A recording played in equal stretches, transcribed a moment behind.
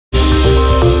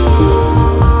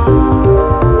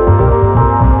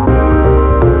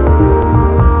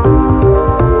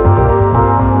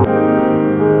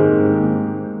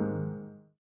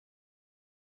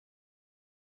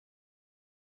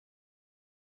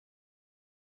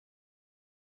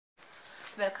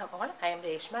Welcome all. I am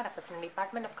Reshma, representing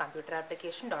Department of Computer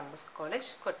Application, Don Bosco College,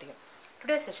 Kottayam.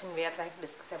 Today's session we are trying to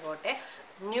discuss about a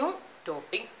new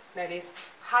topic, that is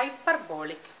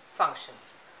hyperbolic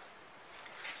functions.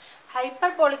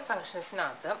 Hyperbolic functions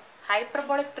naathu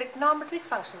hyperbolic trigonometric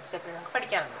functions eppi namukku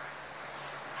padikkanundu.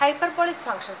 Hyperbolic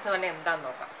functions nu vanna endanu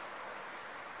nokam.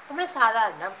 നമ്മൾ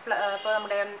സാധാരണ ഇപ്പോൾ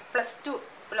നമ്മുടെ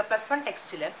 +1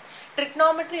 ടെക്സ്റ്റിൽ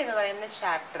trigonometry എന്ന് പറയുന്ന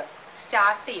chapter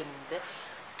start ചെയ്യുന്നത്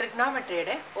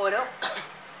ട്രിഗ്നോമെട്രിയുടെ ഓരോ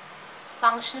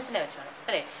ഫങ്ഷൻസിനെ വെച്ചാണ്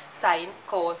അല്ലേ. സൈൻ,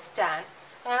 കോസ്, ടാൻ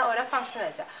ഓരോ ഫങ്ഷനെ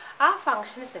വെച്ചാൽ ആ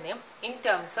ഫങ്ഷൻസിനെ ഇൻ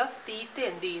ടേംസ് ഓഫ് തീറ്റ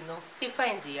എന്ത് ചെയ്യുന്നു,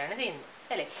 ഡിഫൈൻ ചെയ്യുകയാണ് ചെയ്യുന്നത്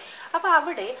അല്ലേ. അപ്പോൾ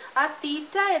അവിടെ ആ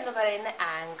തീറ്റ എന്ന് പറയുന്ന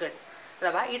ആംഗിൾ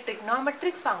അഥവാ ഈ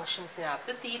trigonometric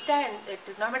ഫങ്ഷൻസിനകത്ത്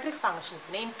trigonometric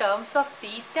ഫങ്ഷൻസിനെ in terms of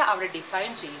തീറ്റ അവിടെ ഡിഫൈൻ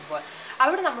ചെയ്യുമ്പോൾ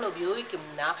അവിടെ നമ്മൾ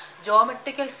ഉപയോഗിക്കുന്ന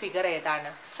ജോമെട്രിക്കൽ ഫിഗർ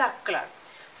ഏതാണ്? സർക്കിളാണ്.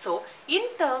 സോ ഇൻ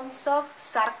ടേംസ് ഓഫ്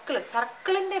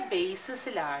സർക്കിളിൻ്റെ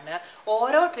ബേസിസിലാണ്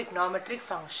ഓരോ ട്രിഗ്നോമെട്രിക്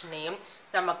ഫങ്ഷനെയും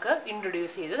നമുക്ക്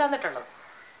ഇൻട്രൊഡ്യൂസ് ചെയ്ത് തന്നിട്ടുള്ളത്.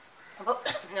 അപ്പോൾ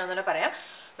ഞാൻ ഒന്നുകൂടെ പറയാം,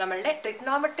 നമ്മളുടെ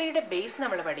ട്രിഗ്നോമെട്രിയുടെ ബേസ്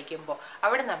നമ്മൾ പഠിക്കുമ്പോൾ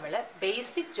അവിടെ നമ്മൾ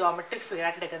ബേസിക് ജോമെട്രിക്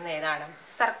ഫിഗറായിട്ട് എടുക്കുന്ന ഏതാണ്?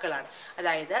 സർക്കിളാണ്.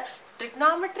 അതായത്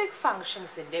trigonometric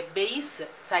ഫങ്ഷൻസിൻ്റെ base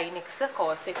sign X,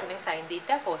 cos X അല്ലെങ്കിൽ sine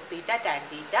theta, cos theta, tan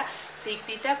theta, sec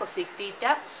theta, cosec theta,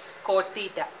 coat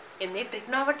തീറ്റ എന്നീ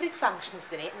ട്രിഗ്നോമെട്രിക്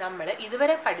ഫങ്ഷൻസിനെ നമ്മൾ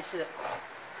ഇതുവരെ പഠിച്ചത്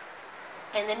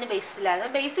എന്തിൻ്റെ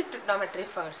ബേസിസിലായിരുന്നു? Basic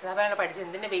trigonometric functions. അപ്പോൾ നമ്മൾ പഠിച്ചത്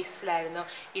എന്തിൻ്റെ ബേസിസിലായിരുന്നു?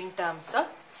 In terms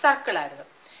of സർക്കിളായിരുന്നു.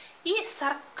 ഈ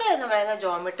സർക്കിൾ എന്ന് പറയുന്ന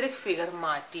ജോമെട്രിക് ഫിഗർ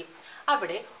മാറ്റി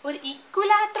അവിടെ ഒരു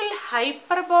ഇക്വിലാറ്ററൽ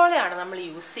ഹൈപ്പർബോളയാണ് നമ്മൾ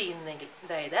യൂസ് ചെയ്യുന്നതെങ്കിൽ,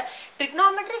 അതായത്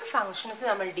ട്രിഗ്നോമെട്രിക് ഫങ്ഷൻസ്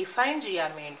നമ്മൾ ഡിഫൈൻ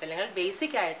ചെയ്യാൻ വേണ്ടി അല്ലെങ്കിൽ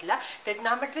ബേസിക് ആയിട്ടുള്ള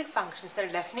ട്രിഗ്നോമെട്രിക് ഫങ്ഷൻസിൻ്റെ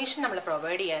ഡെഫിനേഷൻ നമ്മൾ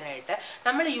പ്രൊവൈഡ് ചെയ്യാനായിട്ട്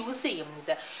നമ്മൾ യൂസ്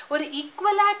ചെയ്യുന്നത് ഒരു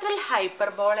ഇക്വിലാറ്ററൽ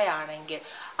ഹൈപ്പർബോളയാണെങ്കിൽ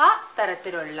ആ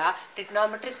തരത്തിലുള്ള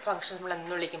ട്രിഗ്നോമെട്രിക് ഫങ്ഷൻസ് നമ്മൾ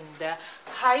എന്ന് വിളിക്കുന്നത്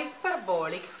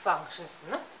ഹൈപ്പർബോളിക് ഫങ്ഷൻസ്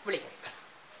എന്ന് വിളിക്കും.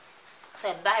 സോ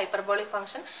എന്താ ഹൈപ്പർബോളിക്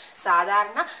ഫംഗ്ഷൻ?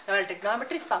 സാധാരണ നമ്മൾ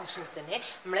ട്രിഗ്നോമെട്രിക് ഫംഗ്ഷൻസിനെ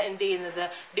നമ്മൾ എന്ത് ചെയ്യുന്നത്,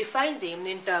 ഡിഫൈൻ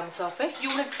ചെയ്യുന്നത് in terms of A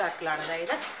unit സർക്കിളാണ്.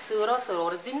 അതായത് 0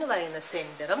 ഒറിജിൻ എന്ന് പറയുന്ന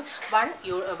സെൻറ്ററും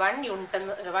 1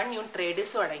 യൂണിറ്റ്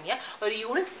റേഡിയസും അടങ്ങിയ ഒരു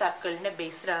യൂണിറ്റ് സർക്കിളിൻ്റെ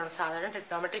ബേസിലാണ് സാധാരണ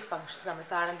ട്രിഗ്നോമെട്രിക് ഫംഗ്ഷൻസ് നമ്മൾ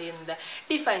സാധാരണ എന്ത് ചെയ്യുന്നത്,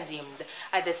 ഡിഫൈൻ ചെയ്യുന്നത്.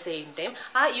 അറ്റ് ദ സെയിം ടൈം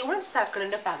ആ യൂണിറ്റ്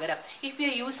സർക്കിളിൻ്റെ പകരം if you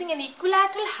are using N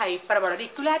equilateral hyperbola, ഒരു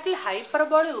ഇക്വിലാറ്ററൽ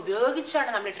ഹൈപ്പർബോള ഉപയോഗിച്ചാണ്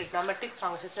നമ്മൾ ട്രിഗ്നോമെട്രിക്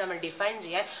ഫംഗ്ഷൻസ് നമ്മൾ ഡിഫൈൻ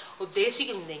ചെയ്യാൻ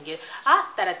ഉദ്ദേശിക്കുന്നതെങ്കിൽ ആ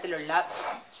തരത്തിലുള്ള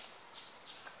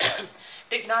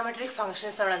ട്രിഗ്നോമെട്രിക്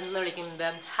ഫങ്ഷൻസ് നമ്മൾ എന്ന്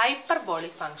വിളിക്കുന്നത്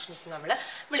ഹൈപ്പർബോളിക് ഫങ്ഷൻസ് നമ്മൾ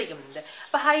വിളിക്കുന്നത്.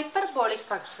 അപ്പോൾ ഹൈപ്പർബോളിക്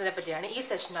ഫങ്ഷൻസിനെ പറ്റിയാണ് ഈ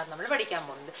സെഷനകത്ത് നമ്മൾ പഠിക്കാൻ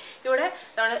പോകുന്നത്. ഇവിടെ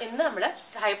ഇന്ന് നമ്മൾ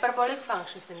ഹൈപ്പർബോളിക്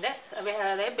ഫങ്ഷൻസിൻ്റെ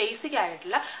അതായത് ബേസിക്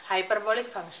ആയിട്ടുള്ള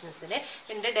ഹൈപ്പർബോളിക്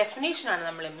ഫങ്ഷൻസിൻ്റെ ഡെഫിനേഷനാണ്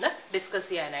നമ്മൾ ഇന്ന് ഡിസ്കസ്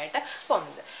ചെയ്യാനായിട്ട്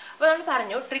പോകുന്നത്. അപ്പോൾ നമ്മൾ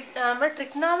പറഞ്ഞു നമ്മൾ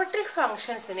ട്രിഗ്നോമെട്രിക്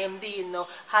ഫങ്ഷൻസിനെ എന്ത് ചെയ്യുന്നു,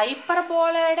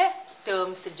 ഹൈപ്പർബോളയുടെ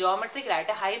ടേംസിൽ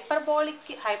ജോമെട്രിക്കലായിട്ട്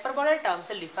ഹൈപ്പർബോളയുടെ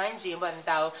ടേംസിൽ ഡിഫൈൻ ചെയ്യുമ്പോൾ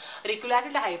എന്താവും, ഒരു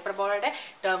ഇക്വിലാറ്ററൽ ഹൈപ്പർബോളയുടെ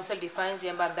ടേംസിൽ ഡിഫൈൻ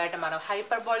ചെയ്യുമ്പോൾ എന്തായിട്ട് മാറും,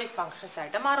 ഹൈപ്പർബോളിക് ഫങ്ഷൻസ്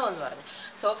ആയിട്ട് മാറുമെന്ന് പറഞ്ഞു.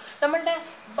 സോ നമ്മളുടെ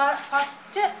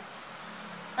ഫസ്റ്റ്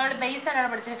നമ്മൾ ബേസ്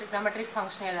ആയിട്ടാണ് പഠിച്ച ട്രിഗ്നോമെട്രിക്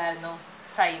ഫങ്ഷൻ ഏതായിരുന്നു?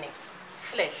 സൈൻ എക്സ്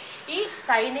അല്ലേ. ഈ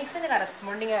സൈൻ എക്സിന്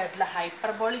കറസ്പോണ്ടിങ് ആയിട്ടുള്ള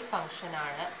hyperbolic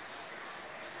ഫങ്ഷനാണ്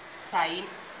sign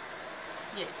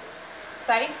H X.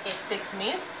 Sign H X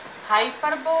means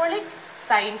hyperbolic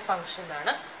sign function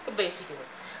ആണ് ഉദ്ദേശിക്കുന്നത്.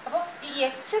 അപ്പോൾ ഈ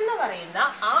എച്ച് എന്ന് പറയുന്ന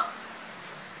ആ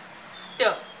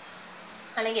സ്റ്റേം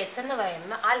അല്ലെങ്കിൽ എച്ച് എന്ന്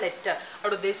പറയുന്ന ആ ലെറ്റർ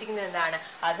അവിടെ ഉദ്ദേശിക്കുന്നത് എന്താണ്?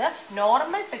 അത്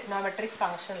നോർമൽ ട്രിഗ്നോമെട്രിക്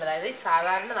ഫങ്ഷൻ, അതായത്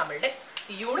സാധാരണ നമ്മളുടെ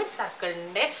യൂണിറ്റ്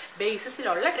സർക്കിളിൻ്റെ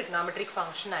ബേസിസിലുള്ള ട്രിഗ്നോമെട്രിക്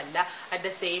ഫങ്ഷൻ അല്ല. At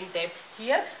the same time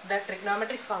here the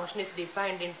trigonometric function is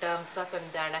defined in terms of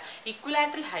എന്താണ്,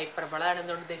 ഇക്വിലാറ്ററൽ ഹൈപ്പർബോള ആണ്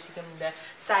എന്തുകൊണ്ട് ഉദ്ദേശിക്കുന്നത്,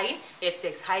 sign H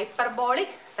X,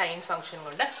 hyperbolic sign function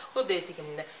കൊണ്ട്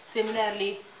ഉദ്ദേശിക്കുന്നത്.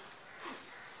 സിമിലർലി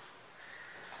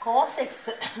കോസ്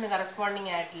എക്സ്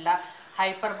കറസ്പോണ്ടിങ് ആയിട്ടുള്ള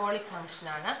ഹൈപ്പർബോളിക്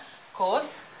ഫങ്ഷനാണ്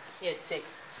കോസ് എച്ച്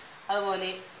എക്സ്. അതുപോലെ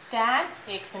tan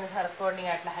എക്സിന് കറസ്പോണ്ടിങ്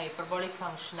ആയിട്ടുള്ള hyperbolic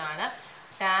ഫങ്ഷനാണ്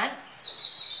tan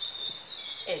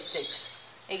H X.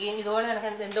 Again ഇതുപോലെ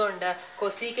നമുക്ക് എന്തുകൊണ്ട്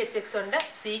കൊസീക് എച്ച് എക്സ് ഉണ്ട്,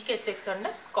 സീക്ക് എച്ച് എക്സ് ഉണ്ട്,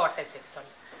 കോട്ട് എച്ച് എക്സ്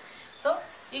ഉണ്ട്. സോ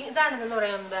ഇതാണെന്ന്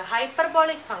പറയുന്നത്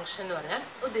ഹൈപ്പർബോളിക് ഫംഗ്ഷൻ എന്ന് പറഞ്ഞാൽ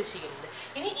ഉദ്ദേശിക്കുന്നത്.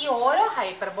 ഇനി ഈ ഓരോ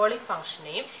ഹൈപ്പർബോളിക്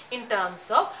ഫംഗ്ഷനെയും ഇൻ ടേംസ്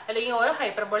ഓഫ് അല്ലെങ്കിൽ ഓരോ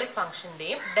hyperbolic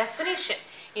ഫംഗ്ഷൻ്റെയും definition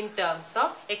in terms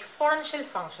of exponential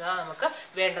function ആണ് നമുക്ക്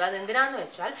വേണ്ടത്. അത് എന്തിനാന്ന്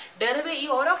വെച്ചാൽ ഈ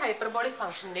ഓരോ ഹൈപ്പർബോളിക്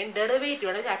ഫംഗ്ഷൻ്റെയും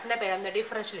ഡെറിവേറ്റീവ് ആണ്. ചാപ്റ്ററിൻ്റെ പേരാണ്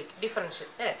ഡിഫറൻഷ്യൽ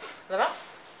അല്ലേ. അഥവാ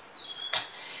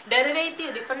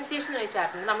ഡെറിവേറ്റീവ് ഡിഫറൻസിയേഷൻ എന്ന്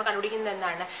വെച്ചാൽ നമ്മൾ കണ്ടുപിടിക്കുന്നത്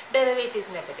എന്താണ്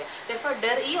ഡെറിവേറ്റീവ്സിനെ പറ്റി. Therefore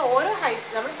ഈ ഓരോ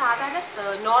നമ്മൾ സാധാരണ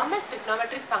നോർമൽ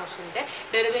ട്രിഗ്നോമെട്രിക് ഫംഗ്ഷൻ്റെ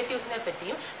ഡെറിവേറ്റീവ്സിനെ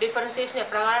പറ്റിയും ഡിഫറൻസിയേഷൻ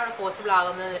എപ്രകാരമാണ് പോസിബിൾ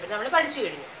ആകുന്നതിനെ പറ്റി നമ്മൾ പഠിച്ചു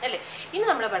കഴിഞ്ഞു അല്ലേ. ഇനി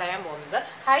നമ്മൾ പറയാൻ പോകുന്നത്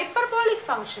ഹൈപ്പർബോളിക്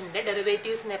ഫംഗ്ഷൻ്റെ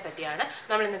ഡെറിവേറ്റീവ്സിനെ പറ്റിയാണ്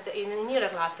നമ്മൾ ഇനിയുള്ള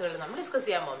ക്ലാസ്സുകളിൽ നമ്മൾ ഡിസ്കസ്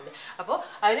ചെയ്യാൻ പോകുന്നത്. അപ്പോൾ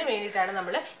അതിന് വേണ്ടിയിട്ടാണ്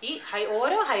നമ്മൾ ഈ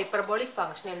ഓരോ ഹൈപ്പർബോളിക്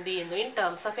ഫംഗ്ഷൻ എന്ത് ചെയ്യുന്നു in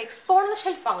terms of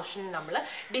exponential function നമ്മൾ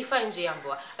ഡിഫൈൻ ചെയ്യാൻ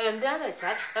പോവുക. അത് എന്താണെന്ന്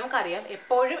വെച്ചാൽ നമുക്കറിയാം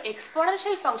എപ്പോഴും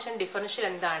എക്സ്പോണൻഷ്യൽ ഫംഗ്ഷൻ ഡിഫറൻഷ്യൽ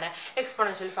എന്താണ്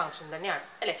എക്സ്പോണൻഷ്യൽ ഫംഗ്ഷൻ തന്നെയാണ്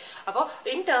അല്ലേ. അപ്പോൾ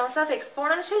ഇൻ ടേംസ് ഓഫ്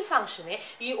എക്സ്പോണൻഷ്യൽ ഫംഗ്ഷനെ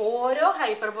ഈ ഓരോ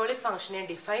ഹൈപ്പർബോളിക് ഫംഗ്ഷനെ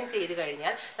ഡിഫൈൻ ചെയ്ത്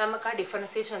കഴിഞ്ഞാൽ നമുക്ക് ആ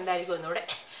ഡിഫറൻസിയേഷൻ എന്തായിരിക്കും ഒന്നുകൂടെ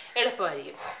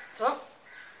എളുപ്പമായിരിക്കും. സോ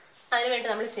അതിനുവേണ്ടി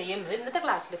നമ്മൾ ചെയ്യുന്നത് ഇന്നത്തെ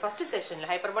ക്ലാസ്സിൽ ഫസ്റ്റ് സെഷനിൽ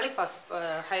ഹൈപ്പർബോളിക്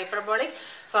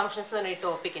ഫംഗ്ഷൻസ് എന്ന് പറഞ്ഞ ഈ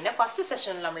ടോപ്പിക്കിൻ്റെ ഫസ്റ്റ്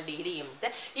സെഷനിൽ നമ്മൾ ഡീൽ ചെയ്യുന്നത്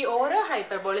ഈ ഓരോ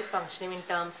ഹൈപ്പർബോളിക് ഫംഗ്ഷനും ഇൻ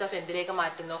ടേംസ് ഓഫ് എന്തിലേക്ക്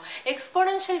മാറ്റുന്നു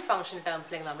എക്സ്പോണൻഷ്യൽ ഫംഗ്ഷൻ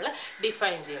ടേംസിലേക്ക് നമ്മൾ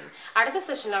ഡിഫൈൻ ചെയ്യുന്നു. അടുത്ത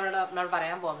സെഷനിൽ നമ്മൾ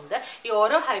പറയാൻ പോകുന്നത് ഈ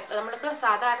ഓരോ നമ്മൾക്ക്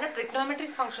സാധാരണ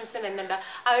ട്രിഗ്നോമെട്രിക് ഫംഗ്ഷൻസിന് എന്തുണ്ട്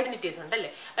ഐഡന്റിറ്റീസ് ഉണ്ട്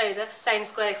അല്ലേ. അതായത് sin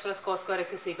square x plus cos square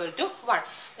x is equal to 1,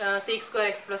 sec square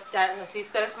x plus sec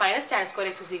square x minus tan square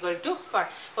x is equal to 1,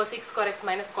 cosec square x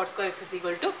minus cot square x is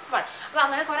equal to 1. അപ്പോൾ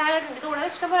അങ്ങനെ കുറേ identity കൂടാതെ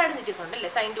ഇഷ്ടംപോലെ identities ഉണ്ടല്ലേ.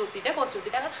 Sign ടൂത്തിട്ട് cos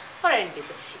ടൂത്തിട്ട് അങ്ങനെ കുറേ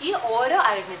identities. ഈ ഓരോ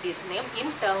ഐഡന്റിറ്റീസിനെയും ഇൻ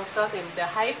ടേംസ് ഓഫ് എന്ത്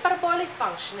ഹൈപ്പർബോളിക്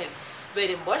ഫംഗ്ഷനിൽ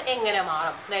വരുമ്പോൾ എങ്ങനെ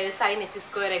മാറും. അതായത് sign H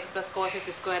square X plus cos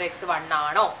H square X 1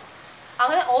 ആണോ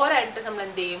അങ്ങനെ ഓരോ ഐഡന്റിറ്റീസ് നമ്മൾ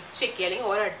എന്ത് ചെയ്യും ചെക്ക് ചെയ്യുക. അല്ലെങ്കിൽ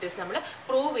ഓരോ ഐഡന്റിറ്റീസ് നമ്മൾ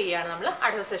പ്രൂവ് ചെയ്യുകയാണ് നമ്മൾ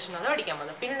അടുത്ത സെഷനാണ് പഠിക്കാൻ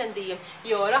പോകുന്നത്. പിന്നീട് എന്ത് ചെയ്യും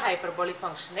ഈ ഓരോ ഹൈപ്പർബോളിക്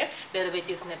ഫംഗ്ഷൻ്റെ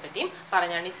ഡെറിവേറ്റീവ്സിനെ പറ്റിയും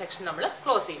പറഞ്ഞാണ് ഈ സെക്ഷൻ നമ്മൾ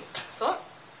ക്ലോസ് ചെയ്യും. So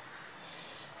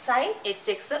sine H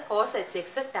X cos H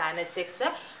X tan H X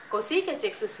cosec H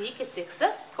X seek H X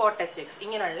coat H X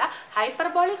ഇങ്ങനെയുള്ള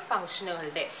ഹൈപ്പർബോളിക്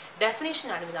ഫംഗ്ഷനുകളുടെ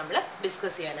ഡെഫിനേഷനാണ് ഇത് നമ്മൾ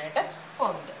ഡിസ്കസ് ചെയ്യാനായിട്ട്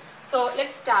പോകുന്നത്. So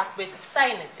let's start with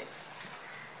sign H X.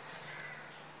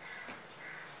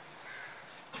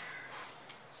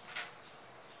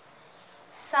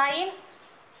 Sin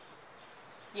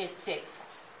hx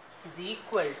is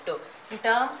equal to, in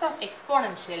terms of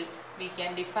exponential, we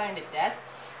can define it as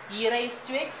e raised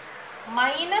to x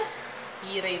minus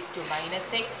e raised to minus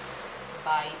x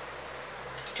by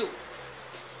 2.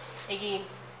 Again,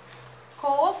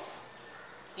 cos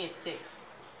hx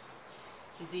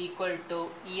is equal to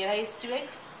e raised to x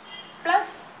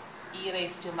plus e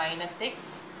raised to minus x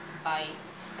by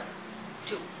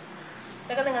 2.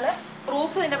 ഇതൊക്കെ നിങ്ങൾ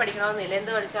proof തന്നെ പഠിക്കണമെന്നില്ല. എന്ത്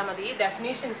പഠിച്ചാൽ മതി ഈ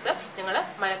definitions നിങ്ങൾ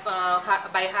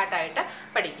by ഹാർട്ടായിട്ട്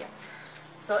പഠിക്കാം.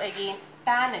 So again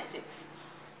tan H X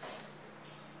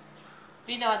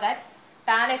we know that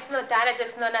tan H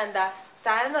X എന്ന് പറഞ്ഞാൽ എന്താ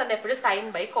ടാൻ എന്ന് പറഞ്ഞാൽ എപ്പോഴും സൈൻ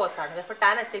ബൈ കോസ് ആണ്. ദെർഫോർ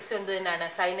ടാൻ എച്ച് എക്സ് എന്ത് തന്നെയാണ്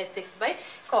sign H X by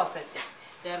cos H X.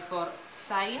 Therefore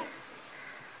sign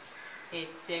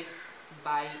H X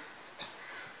by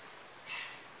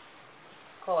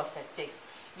cos H X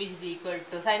which is equal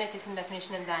to sin hx in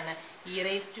definition എന്താണ് e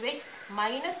raised to x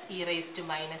minus e raised to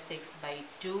minus x by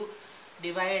 2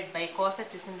 divided by cos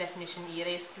hx in definition e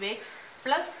raised to x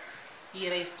plus e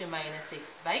raised to minus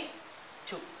x by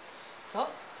 2. So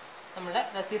നമ്മുടെ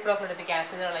reciprocal എടുത്ത്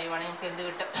cancel കളയുവാണെങ്കിൽ നമുക്ക് എന്ത്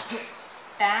കിട്ടും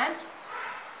tan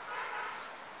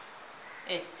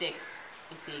hx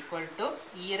is equal to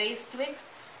e raised to x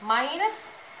minus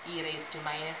e raised to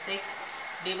minus x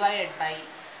divided by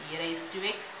e raised to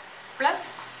x plus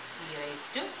e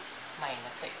raised to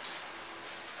minus x.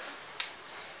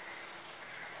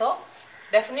 So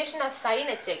definition of sin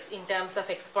hx in terms of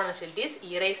exponential is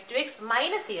e raised to x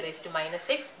minus e raised to minus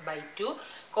x by 2,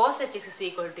 cos hx is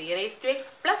equal to e raised to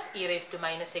x plus e raised to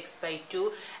minus x by 2,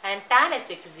 and tan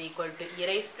hx is equal to e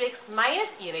raised to x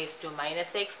minus e raised to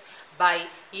minus x by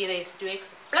e raised to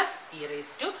x plus e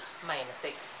raised to minus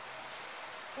x.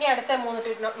 ഇനി അടുത്ത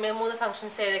മൂന്ന്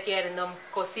functions ഏതൊക്കെയായിരുന്നു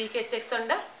cosec H X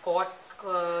ഉണ്ട്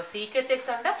seek H X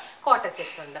ഉണ്ട് coat H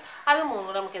X ഉണ്ട്. അത്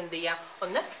മൂന്നും നമുക്ക് എന്ത് ചെയ്യാം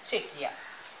ഒന്ന് ചെക്ക് ചെയ്യാം.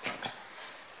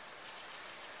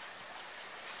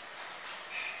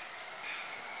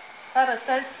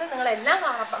 റിസൾട്ട്സ് നിങ്ങളെല്ലാം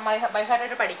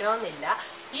ബൈഹാർട്ടായിട്ട് പഠിക്കണമെന്നില്ല.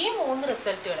 ഈ 3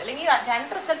 റിസൾട്ടുകൾ അല്ലെങ്കിൽ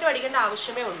 2 റിസൾട്ട് പഠിക്കേണ്ട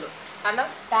ആവശ്യമേ ഉള്ളൂ. കാരണം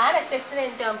tan H എക്സിനെ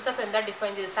in terms of എന്താ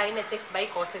ഡിഫൈൻ ചെയ്ത് sign H X by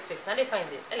cos H X എന്നാണ് ഡിഫൈൻ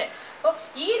ചെയ്ത് അല്ലേ. അപ്പോൾ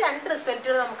ഈ 2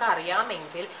 റിസൾട്ടുകൾ നമുക്ക്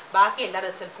അറിയാമെങ്കിൽ ബാക്കി എല്ലാ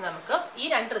റിസൾട്ട്സും നമുക്ക്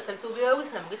ഈ 2 റിസൾട്ട്സ്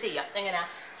ഉപയോഗിച്ച് നമുക്ക് ചെയ്യാം. എങ്ങനെയാ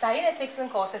സൈൻ എച്ച് എക്സും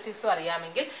കോസ് എച്ച് എക്സും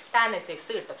അറിയാമെങ്കിൽ ടാൻ എച്ച് എക്സ്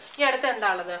കിട്ടും. ഇനി അടുത്ത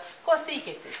എന്താ ഉള്ളത് cosec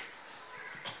H X.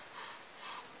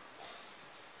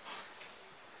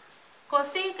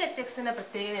 Cosec hx ന്റെ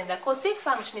പ്രത്യേകത എന്താ cosec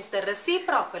function is the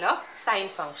reciprocal of sin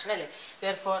function അല്ലേ.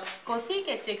 Therefore cosec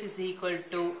hx is equal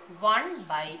to 1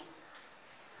 by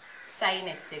sin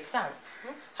hx ആണ്.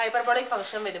 ഹൈപ്പർബോളിക്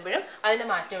ഫംഗ്ഷൻ വരുമ്പോഴും അതിന്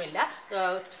മാറ്റമില്ല.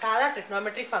 സാധാ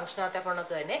ട്രിഗ്നോമെട്രിക് ഫംഗ്ഷനകത്തെ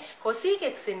കൊണ്ടൊക്കെ തന്നെ കൊസീക്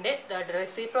എക്സിന്റെ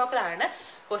റെസിപ്രോക്കൽ ആണ്.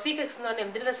 കൊസീക് എക്സ് എന്ന് പറഞ്ഞാൽ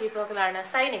എന്തിന്റെ റെസിപ്രോക്കൽ ആണ്?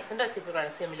 സൈൻ എക്സിന്റെ റെസിപ്രോക്കൽ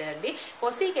ആണ്. Similarly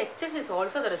cosec H X is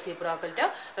also the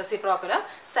reciprocal of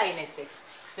sine H X.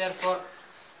 Therefore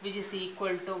which is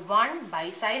equal to 1 by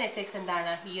sin hx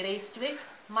എന്താണ്? e raised to x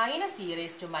minus e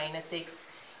raised to minus x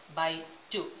by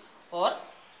 2, or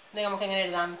നമുക്ക് എങ്ങനെ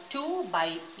എഴുതാം? 2 by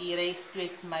e raised to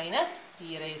x minus e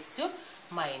raised to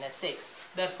minus x.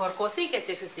 Therefore cosec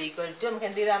hx is equal to നമുക്ക്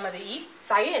എന്ത് ചെയ്താൽ മതി? ഈ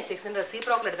sin hx ന്റെ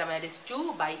reciprocal എടുത്താൽ മതി. That is 2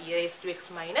 by e raised to x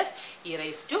minus e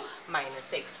raised to minus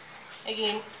x.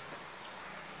 Again,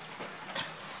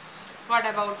 what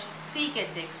about sec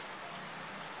hx?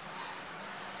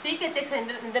 sec hx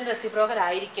ഇതിന്റെ reciprocal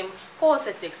ആയിരിക്കും cos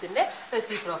hx ന്റെ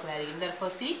റെസിപ്രോക്കൽ ആയിരിക്കും.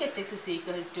 Therefore sec hx is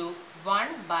equal to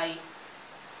 1 by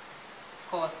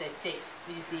cos hx,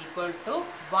 which is equal to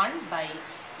 1 by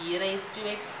e raised to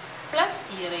x plus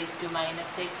e raised to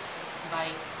minus x by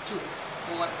 2,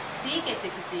 or sec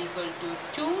hx is equal to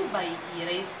 2 by e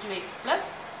raised to x plus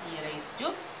e raised to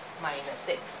minus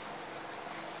x.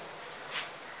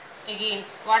 Again,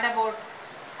 what about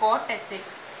cot hx?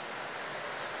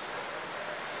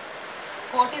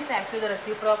 Cot is actually the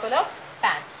reciprocal of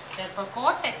tan. Therefore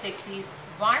cot hx is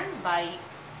 1 by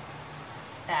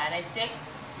tan hx,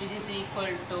 which is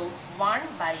equal to 1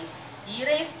 by e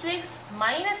raised to x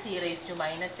minus e raised to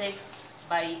minus x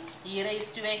by e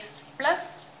raised to x plus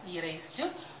e raised to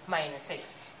minus x.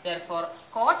 Therefore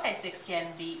cot hx can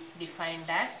be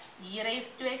defined as e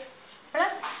raised to x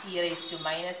plus e raised to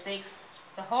minus x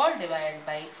the whole divided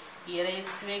by e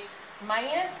raised to x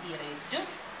minus e raised to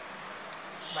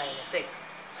minus x.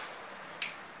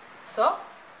 So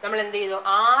നമ്മൾ എന്ത് ചെയ്തു?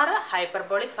 6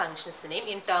 hyperbolic ഫംഗ്ഷൻസിനെയും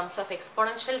in terms of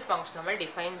exponential function നമ്മൾ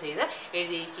define ചെയ്ത്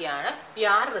എഴുതിയിരിക്കുകയാണ്. ഈ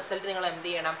 6 result നിങ്ങൾ എന്ത്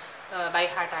ചെയ്യണം? ബൈ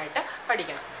ഹാർട്ട് ആയിട്ട്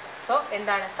പഠിക്കണം. സോ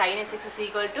എന്താണ്? sin hx is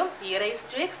equal to e raised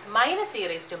to x minus e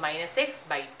raised to minus x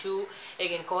by 2.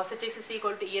 Again cos hx is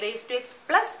equal to e raised to x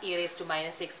plus e raised to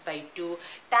minus x by 2.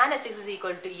 Tan hx is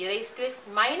equal to e raised to x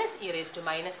minus e raised to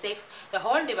minus x the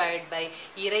whole divided by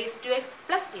e raised to x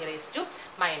plus e raised to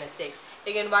minus x.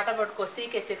 Again, what about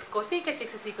cosec hx? Cosec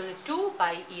hx is equal to 2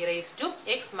 by e raised to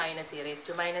x minus e raised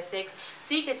to minus x.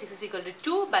 Sec hx is equal to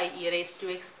 2 by e raised to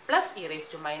x plus e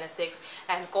raised to minus x.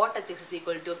 And cot hx is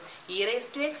equal to e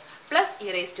raised to x plus e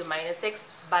raised to minus x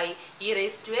by e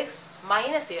raised to x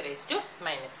minus e raised to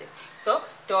minus x. So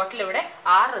total ഇവിടെ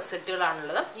 6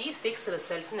 റിസൾട്ടുകളാണുള്ളത്. ഈ 6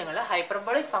 results നിങ്ങൾ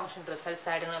hyperbolic function results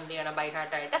ആയിട്ട് നിങ്ങൾ എന്ത് ചെയ്യണം? By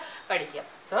heart ആയിട്ട് പഠിക്കുക.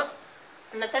 So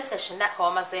ഇന്നത്തെ സെഷൻ്റെ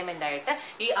ഹോം അസൈൻമെൻ്റ് ആയിട്ട്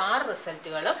ഈ 6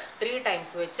 റിസൾട്ടുകളും 3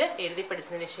 ടൈംസ് വെച്ച് എഴുതി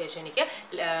പഠിച്ചതിന് ശേഷം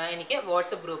എനിക്ക്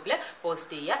വാട്സപ്പ് ഗ്രൂപ്പിൽ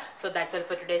പോസ്റ്റ് ചെയ്യുക. So that's all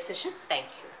for today's session.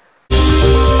 Thank you.